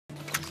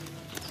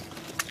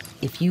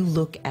If you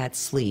look at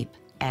sleep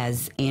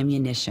as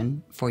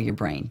ammunition for your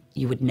brain,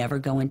 you would never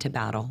go into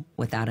battle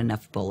without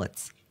enough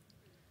bullets.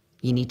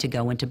 You need to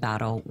go into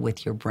battle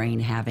with your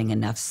brain having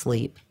enough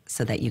sleep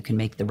so that you can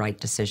make the right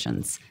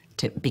decisions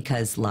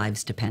because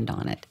lives depend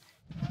on it.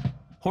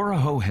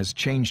 Horoho has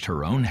changed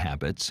her own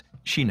habits.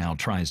 She now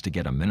tries to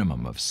get a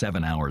minimum of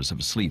 7 hours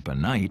of sleep a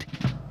night.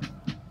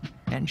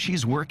 And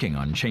she's working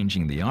on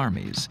changing the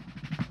Army's,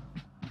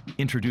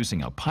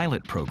 introducing a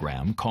pilot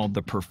program called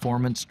the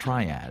Performance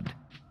Triad,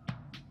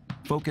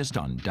 focused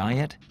on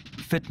diet,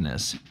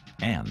 fitness,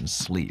 and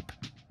sleep.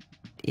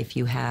 If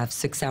you have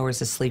 6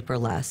 hours of sleep or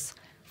less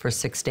for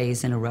 6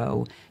 days in a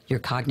row, your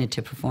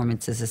cognitive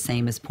performance is the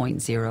same as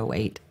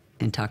 0.08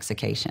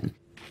 intoxication.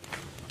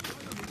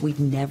 We'd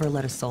never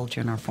let a soldier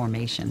in our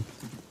formation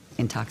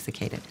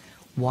intoxicated.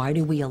 Why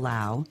do we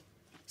allow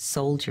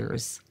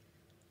soldiers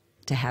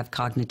to have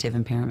cognitive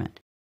impairment?